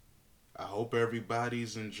hope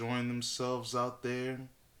everybody's enjoying themselves out there.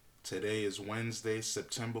 Today is Wednesday,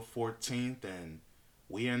 September 14th, and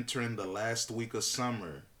we entering the last week of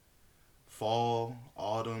summer. Fall,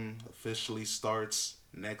 autumn officially starts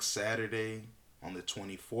next Saturday on the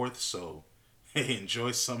 24th, so hey,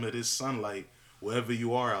 enjoy some of this sunlight wherever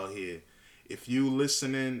you are out here. If you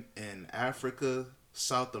listening in Africa,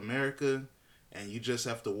 South America, and you just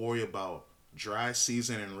have to worry about dry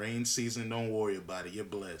season and rain season, don't worry about it. You're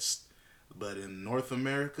blessed. But in North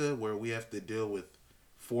America, where we have to deal with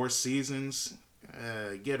four seasons,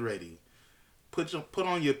 get ready. Put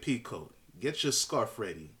on your pea coat. Get your scarf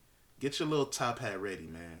ready. Get your little top hat ready,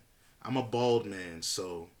 man. I'm a bald man,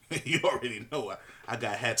 so you already know I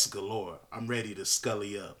got hats galore. I'm ready to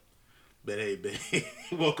scully up. But hey, babe,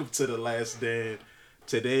 welcome to the last day.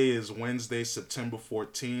 Today is Wednesday, September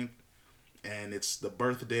 14th, and it's the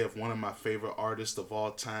birthday of one of my favorite artists of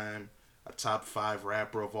all time, a top five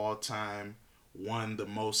rapper of all time, won the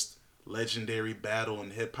most legendary battle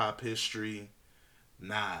in hip hop history,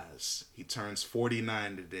 Nas. He turns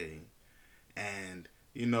 49 today. And,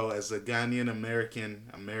 as a Ghanaian American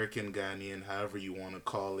Ghanaian, however you want to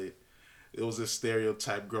call it, it was a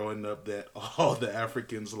stereotype growing up that all the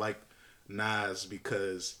Africans liked Nas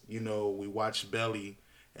because, we watched Belly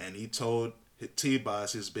and he told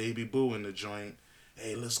T-Boss, his baby boo in the joint,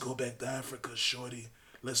 hey, let's go back to Africa, shorty.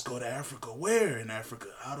 Let's go to Africa. Where in Africa?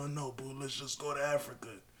 I don't know, boo. Let's just go to Africa.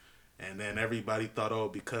 And then everybody thought, oh,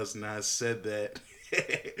 because Nas said that,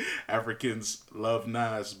 Africans love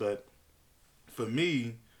Nas. But for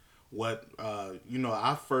me,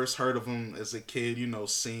 I first heard of him as a kid,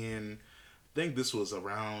 seeing, I think this was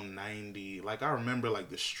around 90. Like, I remember, like,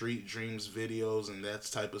 the Street Dreams videos and that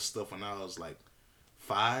type of stuff when I was, like,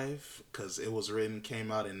 5, because it was written,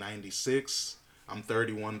 came out in 96. I'm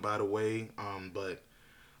 31, by the way. But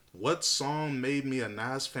what song made me a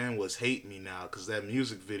Nas fan was Hate Me Now, because that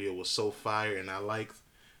music video was so fire, and I liked,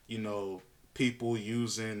 you know, people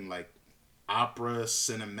using, like, opera,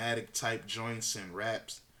 cinematic type joints and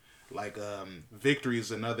raps. Like, Victory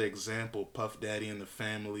is another example. Puff Daddy and the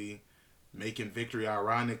Family making Victory.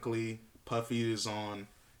 Ironically, Puffy is on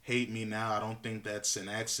Hate Me Now. I don't think that's an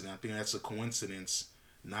accident. I think that's a coincidence.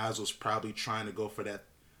 Nas was probably trying to go for that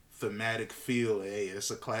thematic feel. Hey,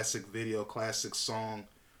 it's a classic video, classic song.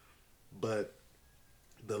 But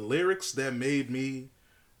the lyrics that made me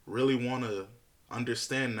really want to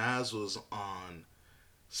understand Nas was on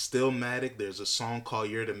Stillmatic. There's a song called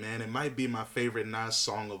You're the Man. It might be my favorite Nas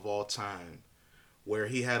song of all time, where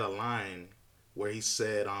he had a line where he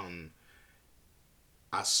said,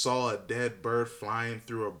 I saw a dead bird flying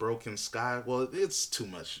through a broken sky. Well, it's too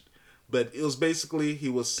much. But it was basically, he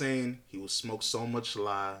was saying he would smoke so much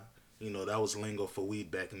lie. That was lingo for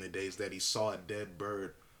weed back in the days, that he saw a dead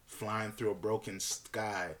bird flying through a broken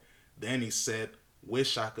sky. Then he said,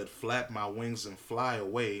 wish I could flap my wings and fly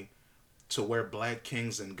away to where black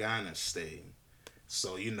kings in Ghana stay.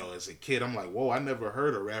 So, as a kid, I'm like, whoa, I never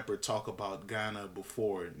heard a rapper talk about Ghana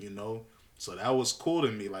before. So that was cool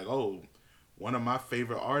to me. Like, oh, one of my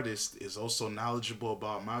favorite artists is also knowledgeable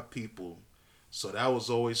about my people. So that was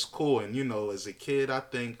always cool. And, as a kid, I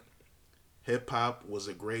think hip hop was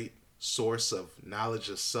a great source of knowledge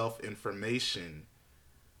of self information.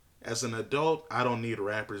 As an adult, I don't need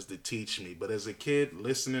rappers to teach me. But as a kid,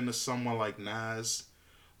 listening to someone like Nas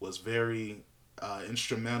was very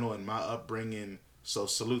instrumental in my upbringing. So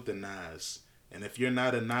salute the Nas. And if you're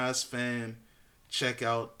not a Nas fan, check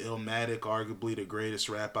out Illmatic, arguably the greatest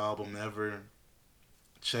rap album ever.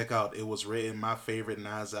 Check out It Was Written, my favorite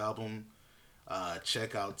Nas album.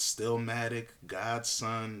 Check out Stillmatic,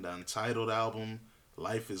 Godson, the Untitled album,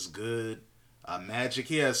 Life is Good. Magic,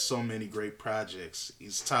 he has so many great projects.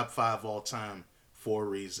 He's top five all time for a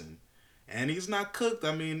reason. And he's not cooked.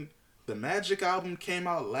 I mean, the Magic album came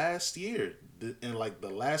out last year, in like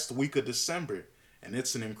the last week of December. And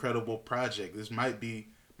it's an incredible project. This might be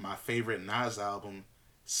my favorite Nas album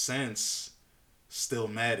since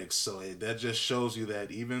Stillmatic. So that just shows you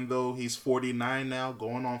that even though he's 49 now,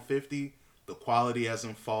 going on 50, the quality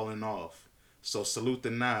hasn't fallen off. So salute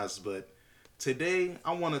the Nas. But today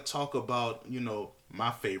I want to talk about,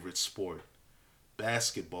 my favorite sport,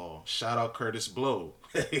 basketball. Shout out Curtis Blow.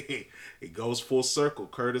 It goes full circle.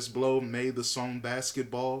 Curtis Blow made the song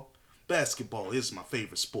Basketball. Basketball is my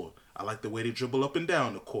favorite sport. I like the way they dribble up and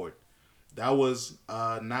down the court. That was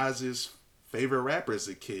Nas's favorite rapper as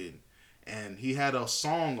a kid. And he had a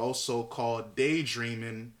song also called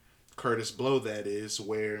Daydreaming, Curtis Blow that is,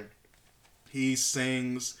 where he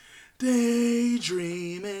sings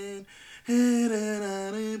Daydreaming.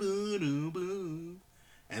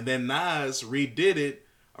 And then Nas redid it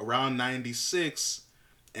around 96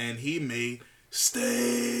 And he made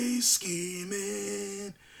 "Stay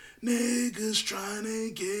Scheming, niggas trying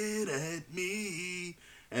to get at me."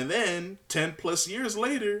 And then 10 plus years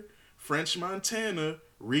later, French Montana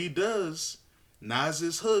redoes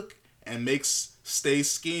Nas's hook and makes "Stay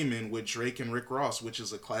Scheming" with Drake and Rick Ross, which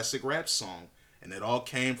is a classic rap song. And it all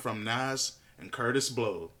came from Nas and Curtis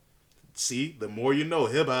Blow. See, the more you know,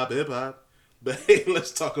 hip hop, hip hop. But hey,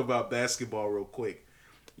 let's talk about basketball real quick.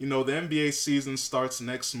 You know, the NBA season starts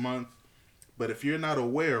next month, but if you're not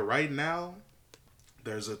aware, right now,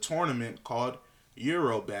 there's a tournament called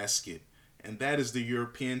Eurobasket, and that is the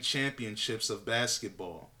European Championships of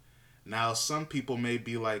basketball. Now, some people may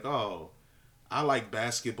be like, oh, I like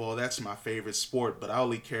basketball, that's my favorite sport, but I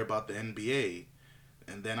only care about the NBA.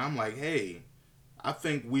 And then I'm like, hey, I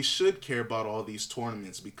think we should care about all these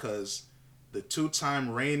tournaments because the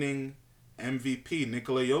two-time reigning MVP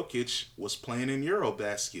Nikola Jokic was playing in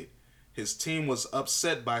Eurobasket. His team was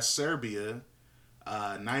upset by Serbia.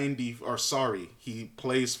 90 or sorry, he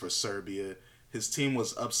plays for Serbia. His team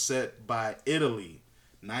was upset by Italy,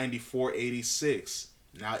 94-86.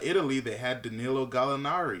 Now Italy, they had Danilo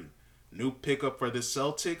Gallinari, new pickup for the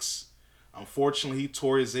Celtics. Unfortunately, he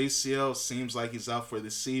tore his ACL. Seems like he's out for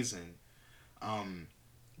the season. Um,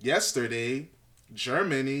 Yesterday,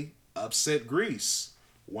 Germany upset Greece,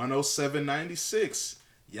 107-96.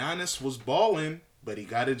 Giannis was balling, but he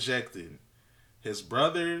got ejected. His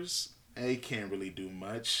brothers, they can't really do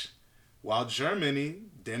much. While Germany,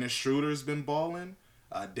 Dennis Schroeder's been balling,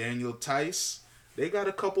 Daniel Tice, they got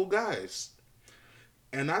a couple guys.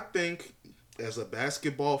 And I think as a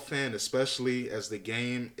basketball fan, especially as the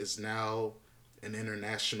game is now an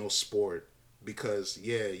international sport, because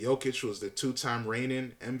yeah, Jokic was the two-time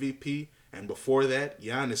reigning MVP, and before that,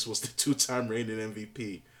 Giannis was the two-time reigning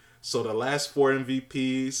MVP. So the last four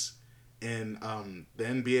MVPs in the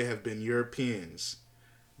NBA have been Europeans,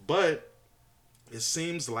 but it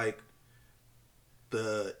seems like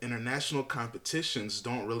the international competitions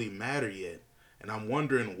don't really matter yet. And I'm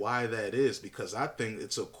wondering why that is because I think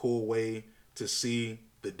it's a cool way to see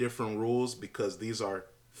the different rules because these are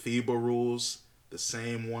FIBA rules, the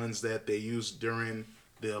same ones that they used during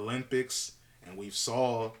the Olympics. And we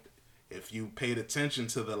saw, if you paid attention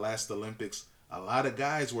to the last Olympics, a lot of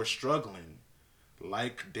guys were struggling,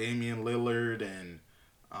 like Damian Lillard and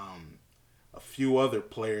um, a few other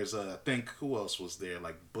players. I think who else was there?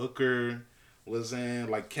 Like Booker was in.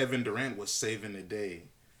 Like Kevin Durant was saving the day,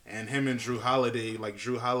 and him and Drew Holiday. Like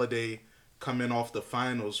Drew Holiday coming off the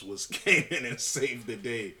finals was came in and saved the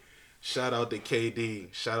day. Shout out to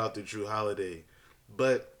KD. Shout out to Drew Holiday.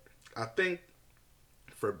 But I think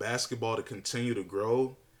for basketball to continue to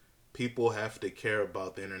grow, people have to care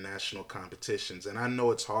about the international competitions. And I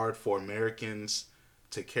know it's hard for Americans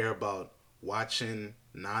to care about watching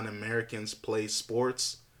non-Americans play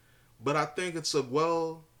sports, but I think it's a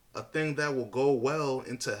thing that will go well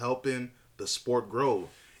into helping the sport grow.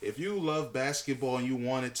 If you love basketball and you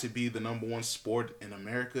want it to be the number one sport in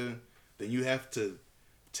America, then you have to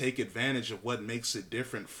take advantage of what makes it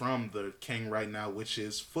different from the king right now, which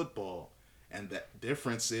is football. And that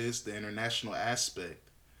difference is the international aspect.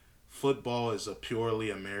 Football is a purely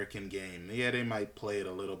American game. Yeah, they might play it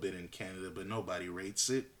a little bit in Canada, but nobody rates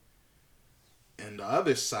it. And the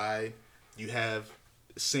other side, you have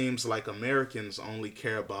it seems like Americans only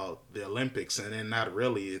care about the Olympics, and then not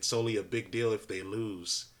really. It's only a big deal if they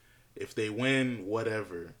lose. If they win,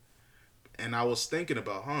 whatever. And I was thinking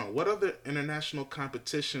about, what other international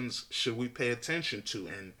competitions should we pay attention to?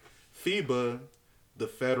 And FIBA, the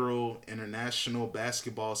Federal International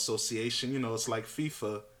Basketball Association, it's like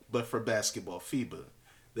FIFA, but for basketball, FIBA.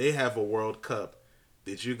 They have a World Cup.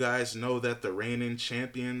 Did you guys know that the reigning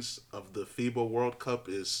champions of the FIBA World Cup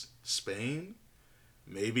is Spain?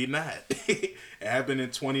 Maybe not. It happened in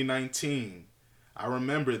 2019. I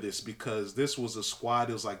remember this because this was a squad.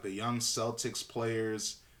 It was like the young Celtics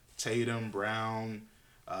players, Tatum, Brown,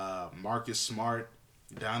 Marcus Smart,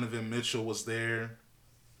 Donovan Mitchell was there,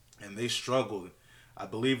 and they struggled. I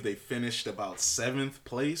believe they finished about seventh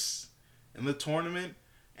place in the tournament.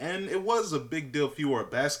 And it was a big deal if you were a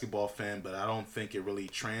basketball fan, but I don't think it really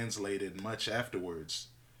translated much afterwards.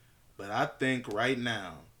 But I think right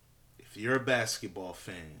now, if you're a basketball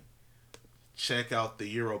fan, check out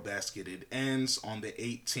the Eurobasket. It ends on the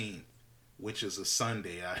 18th, which is a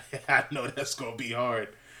Sunday. I know that's going to be hard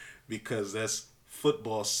because that's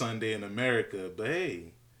football Sunday in America. But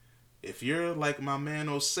hey, if you're like my man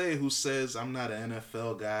Osei who says, I'm not an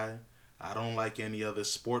NFL guy, I don't like any other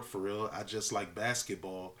sport for real, I just like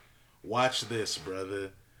basketball, watch this,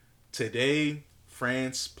 brother. Today,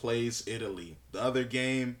 France plays Italy. The other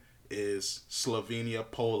game is Slovenia,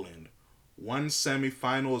 Poland. One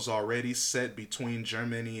semifinal is already set between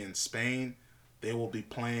Germany and Spain. They will be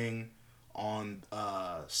playing on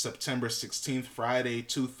September 16th, Friday,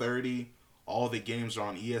 2:30. All the games are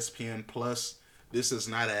on ESPN Plus. This is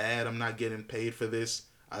not an ad. I'm not getting paid for this.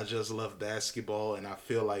 I just love basketball, and I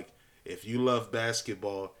feel like if you love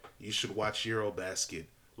basketball, you should watch Eurobasket.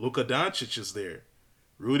 Luka Doncic is there.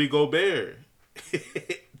 Rudy Gobert.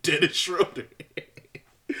 Dennis Schroeder.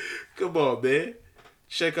 Come on, man.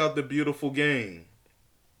 Check out the beautiful game.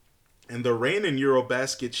 And the reigning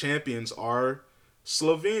Eurobasket champions are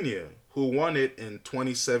Slovenia, who won it in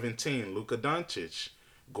 2017. Luka Doncic,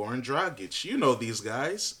 Goran Dragic. You know these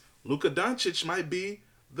guys. Luka Doncic might be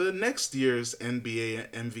the next year's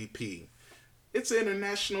NBA MVP. It's an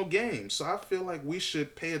international game, so I feel like we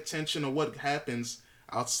should pay attention to what happens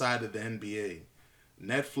outside of the NBA.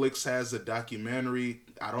 Netflix has a documentary.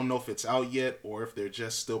 I don't know if it's out yet or if they're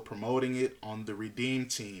just still promoting it on the Redeem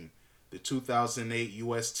team, the 2008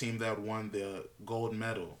 U.S. team that won the gold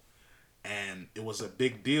medal. And it was a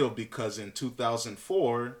big deal because in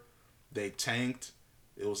 2004, they tanked.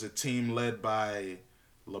 It was a team led by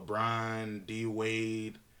LeBron, D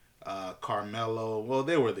Wade, Carmelo. Well,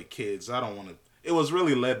 they were the kids. I don't want to. It was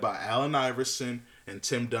really led by Allen Iverson and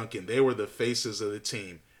Tim Duncan. They were the faces of the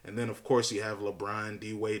team. And then, of course, you have LeBron,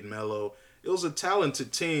 D Wade, Melo. It was a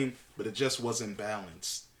talented team, but it just wasn't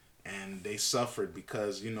balanced. And they suffered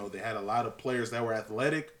because, they had a lot of players that were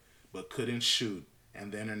athletic but couldn't shoot.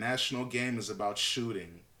 And the international game is about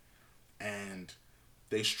shooting. And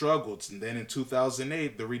they struggled. And then in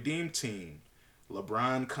 2008, the Redeem team.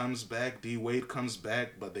 LeBron comes back, D Wade comes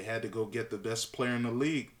back, but they had to go get the best player in the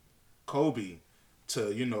league, Kobe,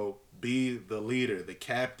 to, be the leader, the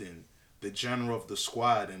captain, the general of the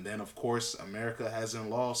squad. And then, of course, America hasn't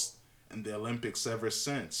lost in the Olympics ever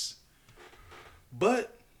since.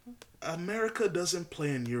 But America doesn't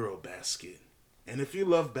play in Eurobasket. And if you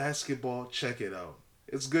love basketball, check it out.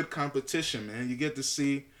 It's good competition, man. You get to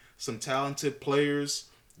see some talented players,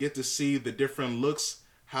 get to see the different looks,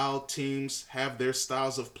 how teams have their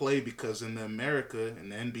styles of play, because in the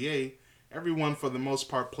NBA, everyone for the most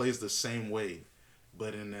part plays the same way.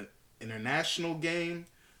 But in the international game,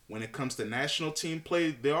 when it comes to national team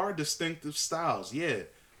play, there are distinctive styles. Yeah,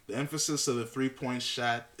 the emphasis of the three-point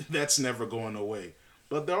shot, that's never going away.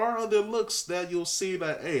 But there are other looks that you'll see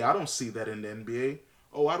that, hey, I don't see that in the NBA.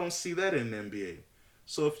 Oh, I don't see that in the NBA.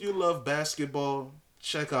 So if you love basketball,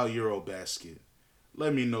 check out Eurobasket.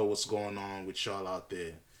 Let me know what's going on with y'all out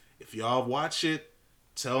there. If y'all watch it,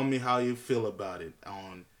 tell me how you feel about it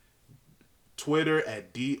on Twitter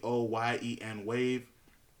at DOYEN Wave,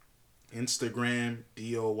 Instagram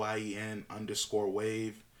DOYEN_wave.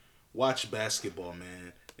 Watch basketball,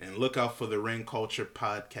 man. And look out for the Ring Culture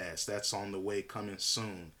podcast. That's on the way, coming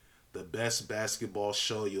soon. The best basketball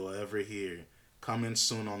show you'll ever hear. Coming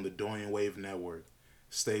soon on the Dorian Wave Network.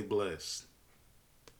 Stay blessed.